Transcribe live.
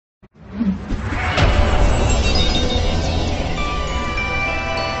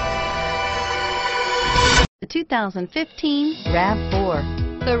2015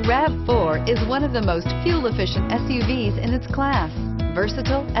 RAV4. The RAV4 is one of the most fuel-efficient SUVs in its class.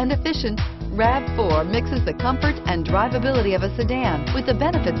 Versatile and efficient, RAV4 mixes the comfort and drivability of a sedan with the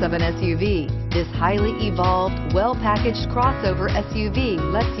benefits of an SUV. This highly evolved, well-packaged crossover SUV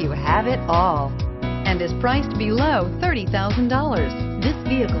lets you have it all and is priced below $30,000. This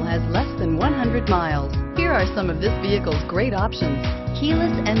vehicle has less than 100 miles. Here are some of this vehicle's great options: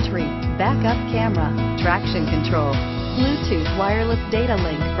 keyless entry, backup camera, traction control, Bluetooth wireless data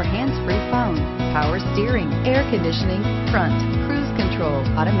link for hands-free phone, power steering, air conditioning, front, cruise control,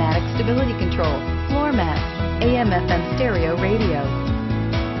 automatic stability control, floor mats, AM/FM stereo radio.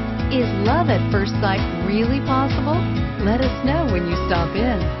 Is love at first sight really possible? Let us know when you stop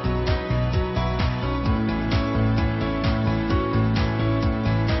in.